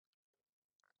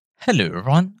Hello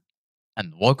everyone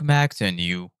and welcome back to a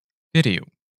new video.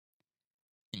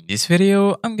 In this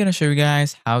video, I'm gonna show you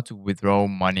guys how to withdraw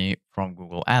money from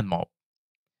Google Admob.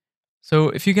 So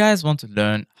if you guys want to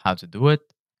learn how to do it,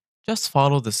 just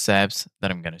follow the steps that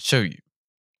I'm gonna show you.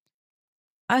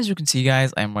 As you can see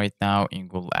guys, I'm right now in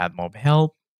Google Admob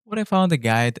Help where I found a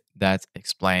guide that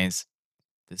explains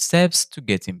the steps to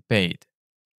getting paid.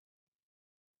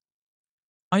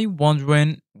 Are you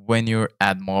wondering when your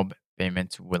Admob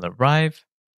payment will arrive?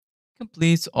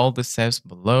 Complete all the steps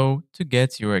below to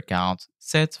get your account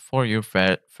set for your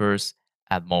first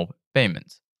AdMob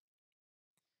payment.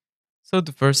 So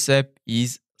the first step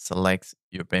is select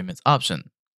your payment option.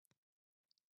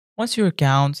 Once your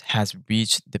account has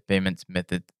reached the payment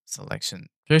method selection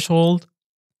threshold,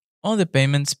 on the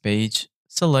payments page,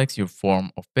 select your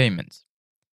form of payment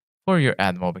for your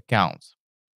AdMob account.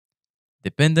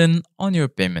 Depending on your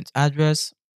payment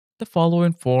address, the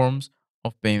following forms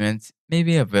of payment may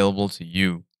be available to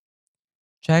you: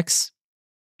 checks,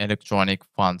 electronic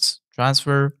funds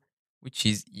transfer, which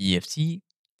is EFT,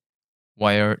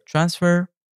 wire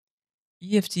transfer,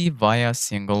 EFT via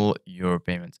single euro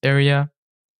payment area,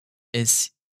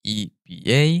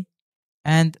 SEPA,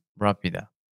 and Rapida.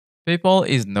 PayPal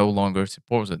is no longer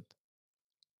supported.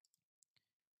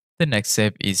 The next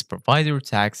step is provide your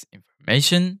tax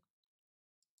information.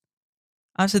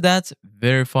 After that,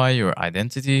 verify your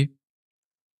identity.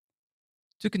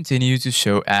 To continue to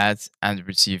show ads and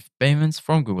receive payments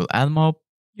from Google AdMob,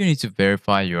 you need to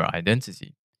verify your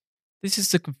identity. This is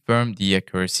to confirm the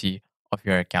accuracy of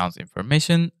your account's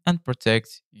information and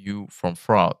protect you from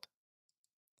fraud.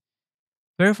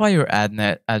 Verify your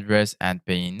AdNet address and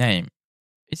paying name.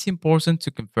 It's important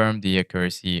to confirm the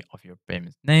accuracy of your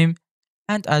payment name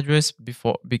and address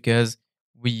before because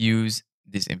we use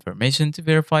this information to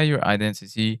verify your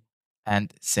identity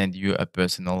and send you a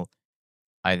personal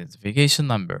identification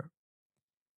number.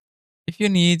 If you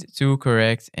need to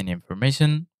correct any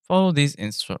information, follow these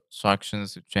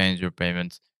instructions to change your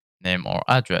payment name or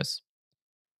address.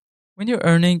 When your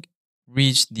earning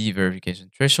reach the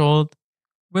verification threshold,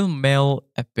 we'll mail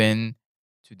a PIN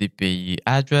to the payee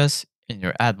address in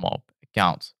your AdMob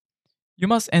account. You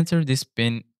must enter this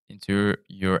PIN into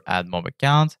your AdMob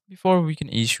account before we can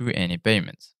issue any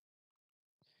payments.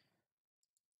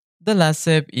 The last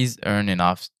step is earn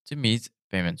enough to meet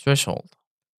payment threshold.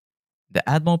 The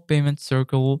AdMob payment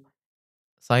cycle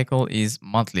is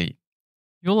monthly.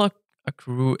 You'll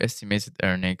accrue estimated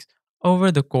earnings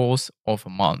over the course of a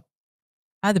month.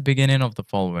 At the beginning of the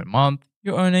following month,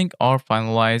 your earnings are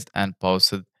finalized and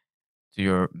posted to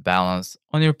your balance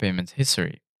on your payment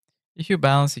history. If your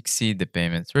balance exceeds the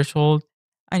payment threshold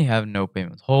and you have no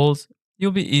payment holds,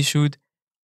 you'll be issued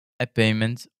a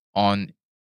payment on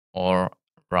or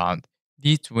around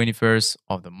the 21st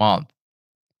of the month.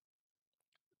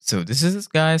 So this is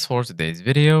it guys for today's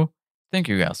video. Thank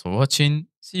you guys for watching.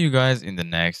 See you guys in the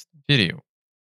next video.